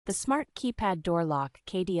The smart keypad door lock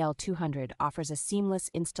KDL200 offers a seamless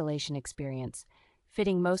installation experience,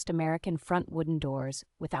 fitting most American front wooden doors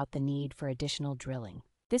without the need for additional drilling.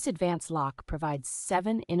 This advanced lock provides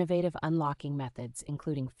 7 innovative unlocking methods,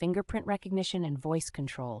 including fingerprint recognition and voice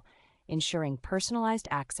control, ensuring personalized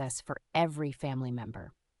access for every family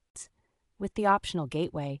member. With the optional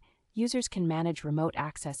gateway, users can manage remote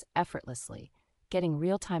access effortlessly, getting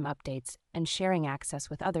real-time updates and sharing access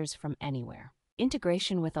with others from anywhere.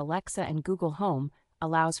 Integration with Alexa and Google Home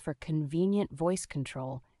allows for convenient voice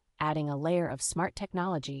control, adding a layer of smart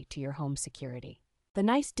technology to your home security. The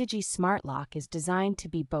NICE DIGI Smart Lock is designed to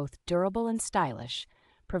be both durable and stylish,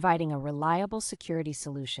 providing a reliable security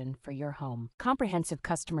solution for your home. Comprehensive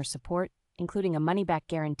customer support, including a money-back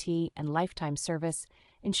guarantee and lifetime service,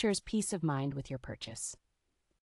 ensures peace of mind with your purchase.